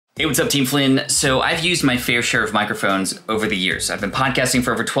Hey, what's up, Team Flynn? So I've used my fair share of microphones over the years. I've been podcasting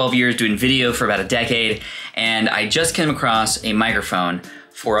for over 12 years, doing video for about a decade, and I just came across a microphone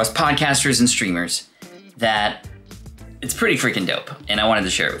for us podcasters and streamers that it's pretty freaking dope, and I wanted to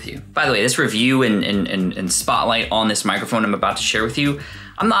share it with you. By the way, this review and spotlight on this microphone I'm about to share with you,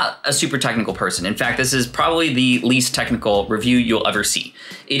 I'm not a super technical person. In fact, this is probably the least technical review you'll ever see.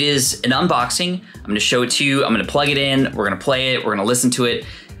 It is an unboxing. I'm gonna show it to you. I'm gonna plug it in. We're gonna play it. We're gonna listen to it.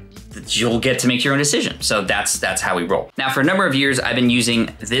 You'll get to make your own decision. So that's how we roll. Now, for a number of years, I've been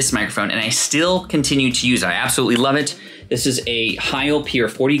using this microphone and I still continue to use it. I absolutely love it. This is a Heil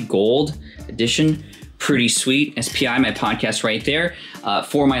PR40 Gold edition. Pretty sweet. SPI, my podcast right there.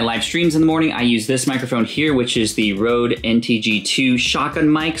 For my live streams in the morning, I use this microphone here, which is the Rode NTG2 shotgun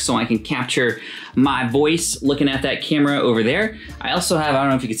mic, so I can capture my voice looking at that camera over there. I also have, I don't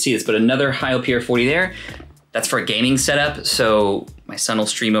know if you can see this, but another Heil PR40 there. That's for a gaming setup, so my son will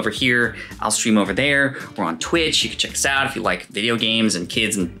stream over here, I'll stream over there. We're on Twitch, you can check us out if you like video games and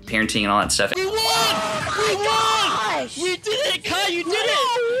kids and parenting and all that stuff. We won! We won! We did it! Kai, you did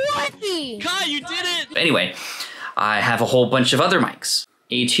it! Kai, you did it! Anyway, I have a whole bunch of other mics.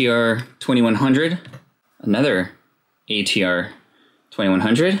 ATR 2100, another ATR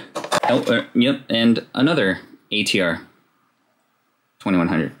 2100, yep, and another ATR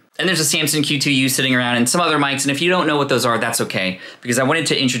 2100. And there's a Samson Q2U sitting around and some other mics, and if you don't know what those are, that's okay, because I wanted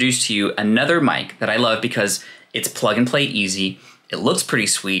to introduce to you another mic that I love because it's plug and play easy, it looks pretty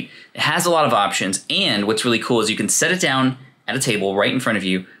sweet, it has a lot of options, and what's really cool is you can set it down at a table right in front of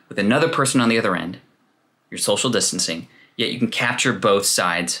you with another person on the other end, you're social distancing, yet you can capture both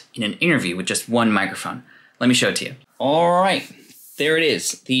sides in an interview with just one microphone. Let me show it to you. All right, there it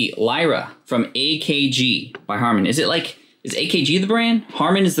is, the Lyra from AKG by Harman. Is AKG the brand?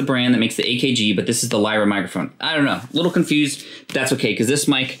 Harman is the brand that makes the AKG, but this is the Lyra microphone. I don't know, a little confused, but that's okay, because this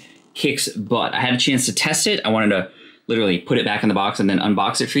mic kicks butt. I had a chance to test it. I wanted to literally put it back in the box and then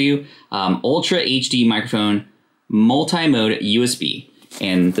unbox it for you. Ultra HD microphone, multi-mode USB.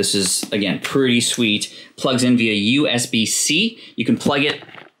 And this is, again, pretty sweet. Plugs in via USB-C. You can plug it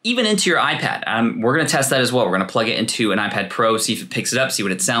even into your iPad. We're gonna test that as well. We're gonna plug it into an iPad Pro, see if it picks it up, see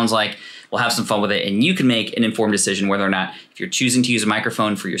what it sounds like. We'll have some fun with it, and you can make an informed decision whether or not, if you're choosing to use a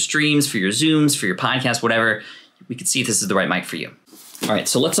microphone for your streams, for your Zooms, for your podcast, whatever, we can see if this is the right mic for you. All right,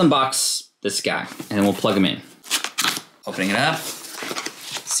 so let's unbox this guy, and then we'll plug him in. Opening it up,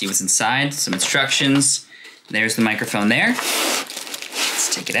 see what's inside, some instructions. There's the microphone there.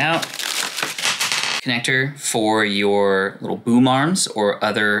 Let's take it out. Connector for your little boom arms or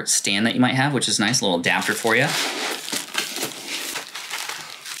other stand that you might have, which is nice, a little adapter for you.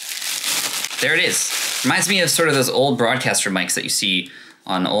 There it is. Reminds me of sort of those old broadcaster mics that you see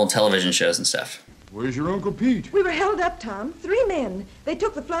on old television shows and stuff. Where's your Uncle Pete? We were held up, Tom. 3 men. They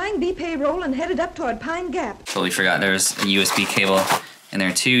took the flying bee payroll and headed up toward Pine Gap. Totally forgot there's a USB cable in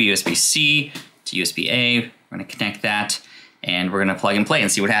there too, USB-C to USB-A. We're gonna connect that and we're gonna plug and play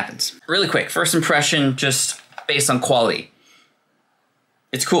and see what happens. Really quick, first impression, just based on quality.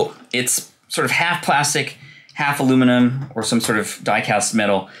 It's cool. It's sort of half plastic, half aluminum or some sort of die-cast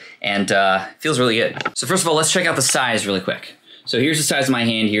metal, and feels really good. So first of all, let's check out the size really quick. So here's the size of my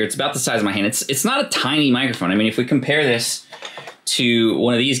hand here. It's about the size of my hand. It's not a tiny microphone. I mean, if we compare this to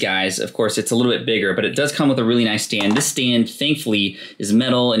one of these guys, of course, it's a little bit bigger, but it does come with a really nice stand. This stand, thankfully, is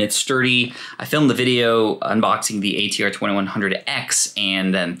metal and it's sturdy. I filmed the video unboxing the ATR 2100X,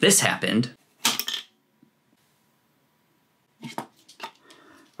 and then this happened.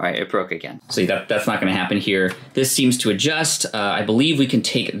 All right, it broke again. So that's not gonna happen here. This seems to adjust. I believe we can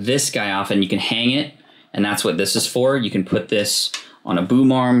take this guy off and you can hang it, and that's what this is for. You can put this on a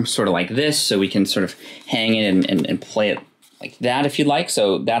boom arm, sort of like this, so we can sort of hang it and play it like that if you'd like.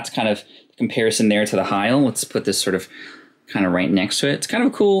 So that's kind of the comparison there to the Heil. Let's put this sort of kind of right next to it. It's kind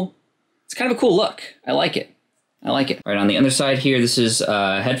of a cool look. I like it. I like it. All right, on the other side here, this is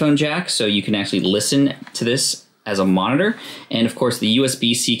a headphone jack, so you can actually listen to this as a monitor, and of course the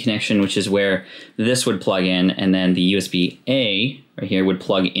USB-C connection, which is where this would plug in, and then the USB-A right here would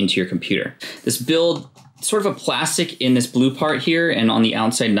plug into your computer. This build, sort of a plastic in this blue part here and on the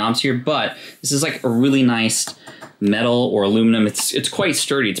outside knobs here, but this is like a really nice metal or aluminum. It's quite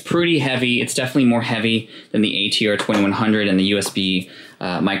sturdy. It's pretty heavy. It's definitely more heavy than the ATR 2100 and the USB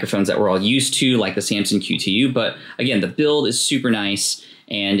microphones that we're all used to, like the Samson Q2U, but again, the build is super nice.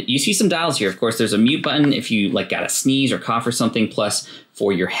 And you see some dials here. Of course, there's a mute button if you like got a sneeze or cough or something, plus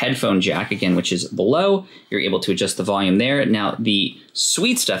for your headphone jack, again, which is below, you're able to adjust the volume there. Now, the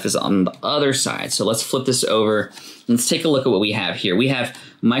sweet stuff is on the other side. So let's flip this over. Let's take a look at what we have here. We have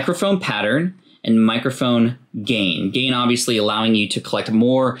microphone pattern, and microphone gain. Gain obviously allowing you to collect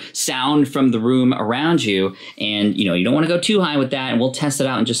more sound from the room around you, and you don't want to go too high with that, and we'll test it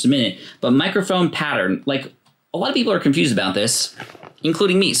out in just a minute. But microphone pattern, like a lot of people are confused about this,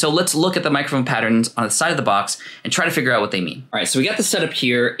 including me. So let's look at the microphone patterns on the side of the box and try to figure out what they mean. All right, so we got this set up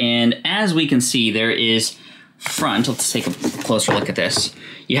here, and as we can see, there is front. Let's take a closer look at this.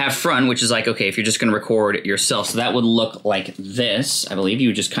 You have front, which is like, okay, if you're just gonna record yourself, so that would look like this. I believe you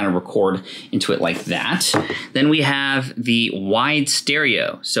would just kind of record into it like that. Then we have the wide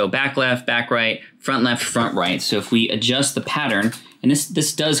stereo. So back left, back right, front left, front right. So if we adjust the pattern, and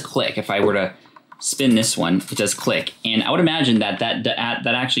this does click. If I were to spin this one, it does click. And I would imagine that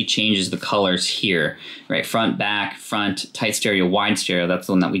actually changes the colors here, right? Front, back, front, tight stereo, wide stereo. That's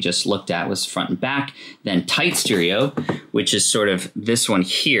the one that we just looked at, was front and back. Then tight stereo, which is sort of this one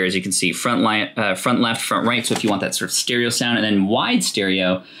here, as you can see, front left, front right. So if you want that sort of stereo sound, and then wide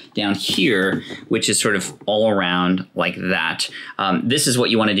stereo down here, which is sort of all around like that. This is what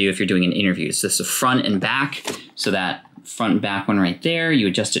you want to do if you're doing an interview. So this is front and back, so that front and back one right there, you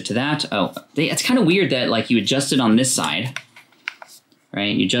adjust it to that. Oh, it's kind of weird that like you adjust it on this side,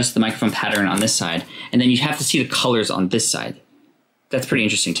 right? You adjust the microphone pattern on this side, and then you have to see the colors on this side. That's pretty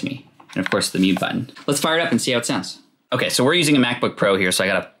interesting to me. And of course the mute button. Let's fire it up and see how it sounds. Okay, so we're using a MacBook Pro here, so I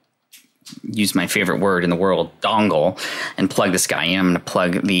gotta use my favorite word in the world, dongle, and plug this guy in. I'm gonna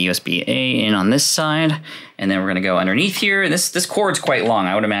plug the USB-A in on this side, and then we're gonna go underneath here. And this cord's quite long.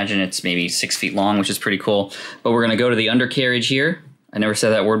 I would imagine it's maybe 6 feet long, which is pretty cool. But we're gonna go to the undercarriage here. I never said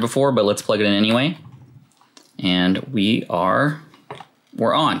that word before, but let's plug it in anyway. And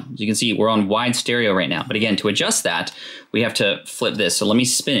we're on. As you can see, we're on wide stereo right now. But again, to adjust that, we have to flip this. So let me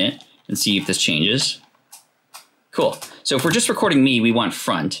spin it and see if this changes. Cool. So if we're just recording me, we want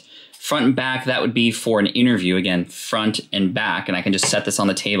front. Front and back, that would be for an interview. Again, front and back, and I can just set this on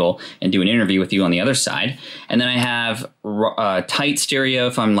the table and do an interview with you on the other side. And then I have tight stereo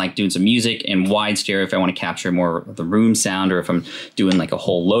if I'm like doing some music, and wide stereo if I want to capture more of the room sound, or if I'm doing like a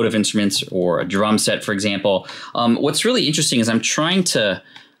whole load of instruments or a drum set, for example. What's really interesting is I'm trying to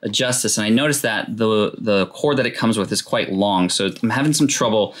adjust this, and I noticed that the cord that it comes with is quite long, so I'm having some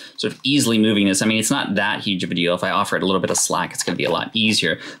trouble sort of easily moving this. I mean, it's not that huge of a deal. If I offer it a little bit of slack, it's going to be a lot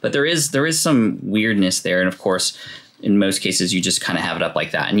easier, but there is some weirdness there. And of course, in most cases, you just kind of have it up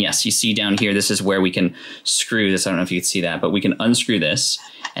like that. And yes, you see down here, this is where we can screw this. I don't know if you can see that, but we can unscrew this,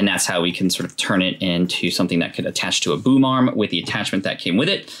 and that's how we can sort of turn it into something that could attach to a boom arm with the attachment that came with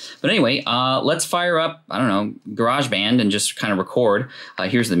it. But anyway, let's fire up, I don't know, GarageBand and just kind of record.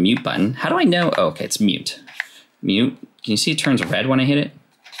 Here's the mute button. How do I know? Oh, okay, it's mute. Mute. Can you see it turns red when I hit it?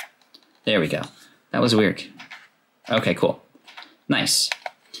 There we go. That was weird. Okay, cool. Nice.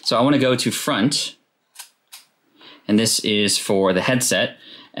 So I want to go to front, and this is for the headset,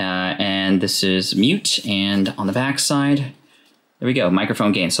 and this is mute, and on the back side, there we go,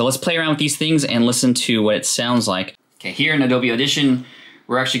 microphone gain. So let's play around with these things and listen to what it sounds like. Okay, here in Adobe Audition,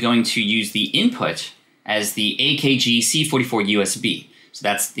 we're actually going to use the input as the AKG C44 USB. So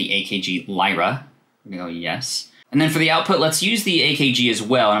that's the AKG Lyra. I'm gonna go yes. And then for the output, let's use the AKG as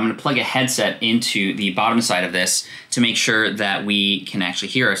well. And I'm gonna plug a headset into the bottom side of this to make sure that we can actually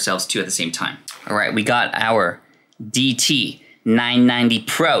hear ourselves too at the same time. All right, we got our DT 990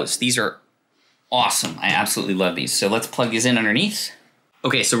 Pros. These are awesome. I absolutely love these. So let's plug these in underneath.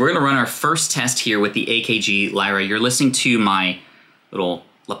 Okay, so we're gonna run our first test here with the AKG Lyra. You're listening to my little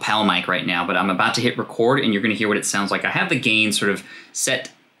lapel mic right now, but I'm about to hit record and you're gonna hear what it sounds like. I have the gain sort of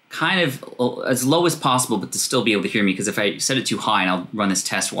set kind of as low as possible, but to still be able to hear me, because if I set it too high, and I'll run this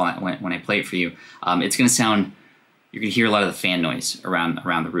test when I play it for you, it's gonna sound, you're gonna hear a lot of the fan noise around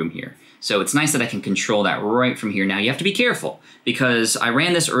the room here. So it's nice that I can control that right from here. Now you have to be careful, because I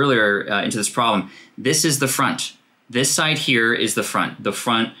ran this earlier into this problem. This is the front. This side here is the front. The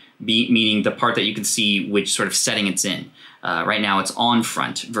front meaning the part that you can see which sort of setting it's in. Right now it's on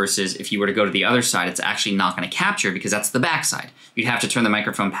front, versus if you were to go to the other side, it's actually not going to capture because that's the back side. You'd have to turn the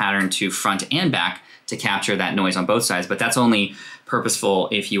microphone pattern to front and back to capture that noise on both sides, but that's only purposeful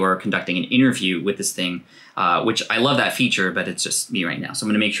if you are conducting an interview with this thing, which I love that feature, but it's just me right now. So I'm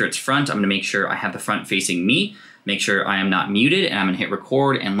gonna make sure it's front. I'm gonna make sure I have the front facing me, make sure I am not muted, and I'm gonna hit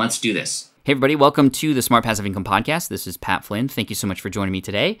record, and let's do this. Hey everybody, welcome to the Smart Passive Income Podcast. This is Pat Flynn. Thank you so much for joining me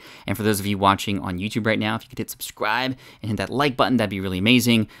today. And for those of you watching on YouTube right now, if you could hit subscribe and hit that like button, that'd be really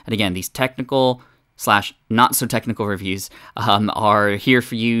amazing. And again, these technical youtube.com/not-so-technical reviews are here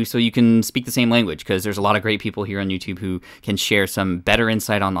for you so you can speak the same language, because there's a lot of great people here on YouTube who can share some better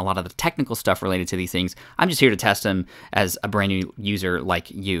insight on a lot of the technical stuff related to these things. I'm just here to test them as a brand new user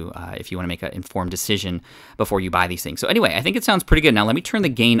like you, if you want to make an informed decision before you buy these things. So anyway, I think it sounds pretty good. Now let me turn the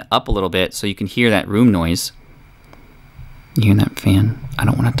gain up a little bit so you can hear that room noise. You hear that fan? I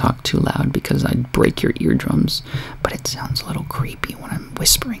don't want to talk too loud because I'd break your eardrums, but it sounds a little creepy when I'm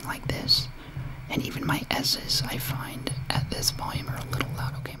whispering like this. And even my S's, I find, at this volume are a little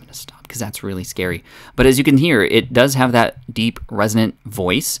loud. Okay, I'm going to stop because that's really scary. But as you can hear, it does have that deep, resonant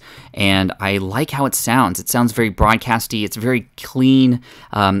voice, and I like how it sounds. It sounds very broadcasty. It's very clean.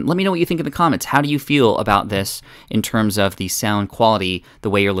 Let me know what you think in the comments. How do you feel about this in terms of the sound quality, the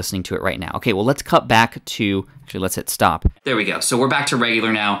way you're listening to it right now? Okay, well, let's cut back to... Actually, let's hit stop. There we go. So we're back to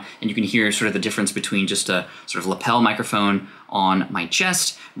regular now, and you can hear sort of the difference between just a sort of lapel microphone on my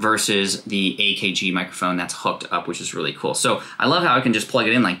chest versus the AKG microphone that's hooked up, which is really cool. So I love how I can just plug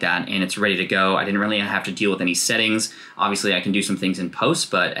it in like that, and it's ready to go. I didn't really have to deal with any settings. Obviously, I can do some things in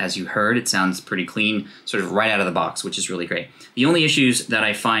post, but as you heard, it sounds pretty clean, sort of right out of the box, which is really great. The only issues that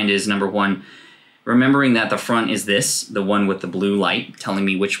I find is, number one, remembering that the front is this, the one with the blue light telling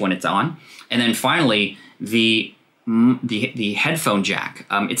me which one it's on. And then finally, the headphone jack.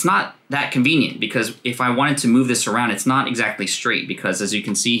 It's not that convenient because if I wanted to move this around, it's not exactly straight because, as you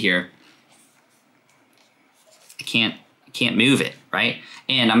can see here, I can't move it, right?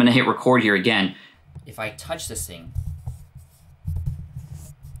 And I'm gonna hit record here again. If I touch this thing,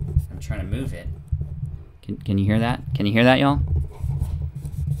 I'm trying to move it. Can you hear that? Can you hear that, y'all?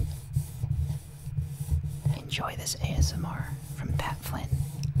 Enjoy this ASMR from Flynn.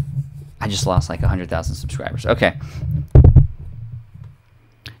 I just lost like 100,000 subscribers. Okay.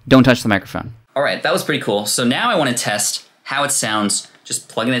 Don't touch the microphone. All right, that was pretty cool. So now I want to test how it sounds just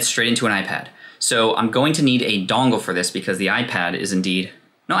plugging it straight into an iPad. So I'm going to need a dongle for this because the iPad is indeed...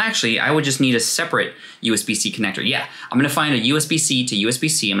 No, actually, I would just need a separate USB-C connector. Yeah, I'm going to find a USB-C to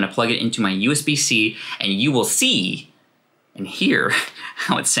USB-C. I'm going to plug it into my USB-C, and you will see and hear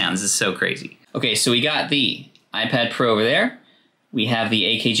how it sounds. It's so crazy. Okay, so we got the iPad Pro over there. We have the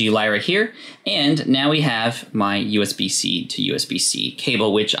AKG Lyra here, and now we have my USB-C to USB-C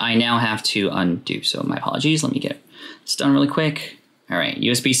cable, which I now have to undo. So my apologies, let me get this done really quick. All right,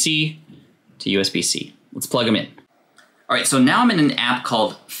 USB-C to USB-C. Let's plug them in. All right, so now I'm in an app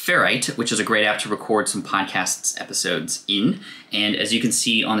called Ferrite, which is a great app to record some podcasts episodes in. And as you can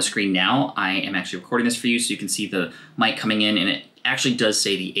see on the screen now, I am actually recording this for you, so you can see the mic coming in, and it actually does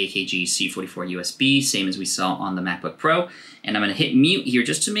say the AKG C44 USB, same as we saw on the MacBook Pro. And I'm gonna hit mute here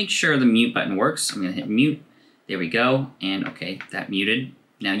just to make sure the mute button works. I'm gonna hit mute, there we go, and okay, that muted.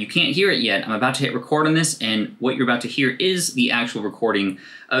 Now you can't hear it yet. I'm about to hit record on this, and what you're about to hear is the actual recording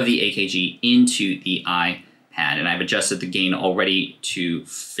of the AKG into the iPad. And I've adjusted the gain already to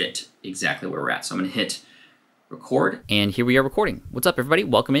fit exactly where we're at. So I'm gonna hit record. And here we are recording. What's up, everybody?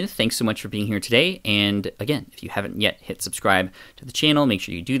 Welcome in. Thanks so much for being here today. And again, if you haven't yet hit subscribe to the channel, make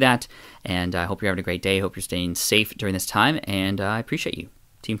sure you do that. And I hope you're having a great day. Hope you're staying safe during this time. And I appreciate you.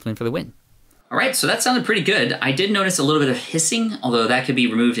 Team Flynn for the win. All right, so that sounded pretty good. I did notice a little bit of hissing, although that could be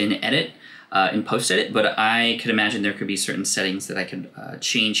removed in edit, in post-edit, but I could imagine there could be certain settings that I could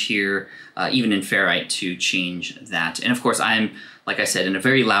change here, even in Ferrite, to change that. And of course, I'm, like I said, in a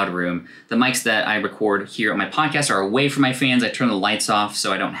very loud room. The mics that I record here on my podcast are away from my fans. I turn the lights off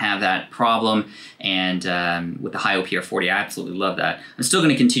so I don't have that problem. And with the Hi PR40, I absolutely love that. I'm still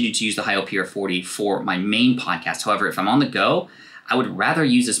going to continue to use the Hi PR40 for my main podcast. However, if I'm on the go, I would rather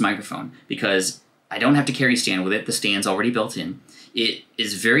use this microphone because I don't have to carry a stand with it. The stand's already built in. It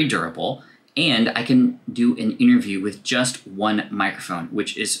is very durable. And I can do an interview with just one microphone,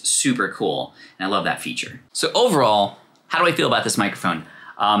 which is super cool. And I love that feature. So overall, how do I feel about this microphone?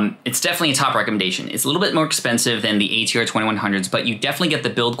 It's definitely a top recommendation. It's a little bit more expensive than the ATR 2100s, but you definitely get the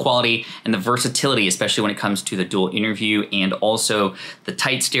build quality and the versatility, especially when it comes to the dual interview and also the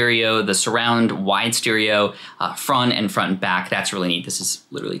tight stereo, the surround wide stereo, front and back. That's really neat. This is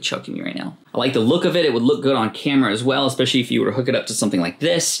literally choking me right now. I like the look of it. It would look good on camera as well, especially if you were to hook it up to something like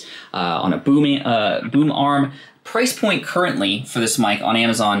this on a boom arm. Price point currently for this mic on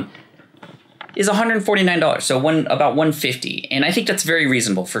Amazon is $149, so about $150, and I think that's very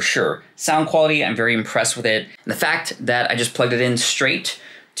reasonable for sure. Sound quality, I'm very impressed with it. And the fact that I just plugged it in straight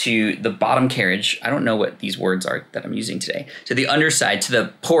to the bottom carriage. I don't know what these words are that I'm using today. To the underside, to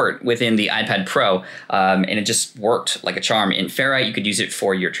the port within the iPad Pro, and it just worked like a charm. In Ferrite, you could use it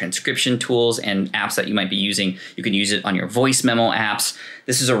for your transcription tools and apps that you might be using. You can use it on your voice memo apps.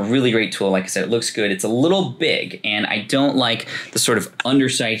 This is a really great tool. Like I said, it looks good. It's a little big, and I don't like the sort of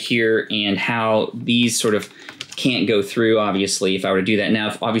underside here and how these sort of can't go through, obviously, if I were to do that.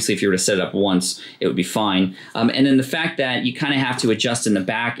 Now, obviously, if you were to set it up once, it would be fine. And then the fact that you kind of have to adjust in the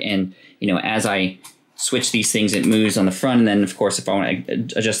back, and, you know, as I switch these things, it moves on the front. And then, of course, if I want to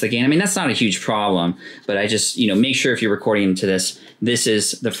adjust the gain, I mean, that's not a huge problem, but I just, you know, make sure if you're recording into this, this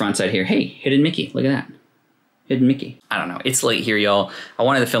is the front side here. Hey, hidden Mickey, look at that. Hidden Mickey. I don't know. It's late here, y'all. I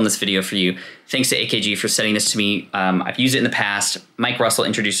wanted to film this video for you. Thanks to AKG for sending this to me. I've used it in the past. Mike Russell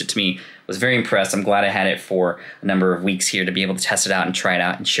introduced it to me. Was very impressed. I'm glad I had it for a number of weeks here to be able to test it out and try it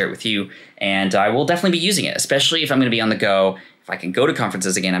out and share it with you. And I will definitely be using it, especially if I'm going to be on the go. If I can go to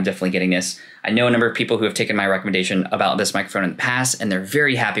conferences again, I'm definitely getting this. I know a number of people who have taken my recommendation about this microphone in the past, and they're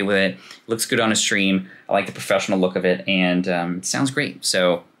very happy with it. It looks good on a stream. I like the professional look of it, and it sounds great.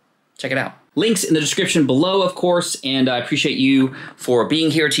 So check it out. Links in the description below, of course, and I appreciate you for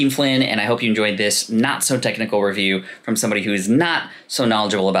being here, Team Flynn, and I hope you enjoyed this not-so-technical review from somebody who is not so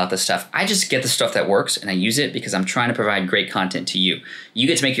knowledgeable about this stuff. I just get the stuff that works, and I use it because I'm trying to provide great content to you. You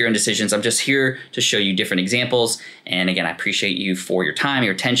get to make your own decisions. I'm just here to show you different examples, and again, I appreciate you for your time,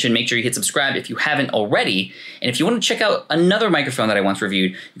 your attention. Make sure you hit subscribe if you haven't already, and if you want to check out another microphone that I once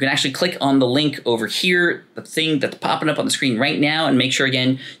reviewed, you can actually click on the link over here, the thing that's popping up on the screen right now, and make sure,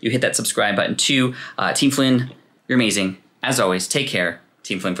 again, you hit that subscribe button too. Team Flynn, you're amazing. As always, take care.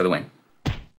 Team Flynn for the win.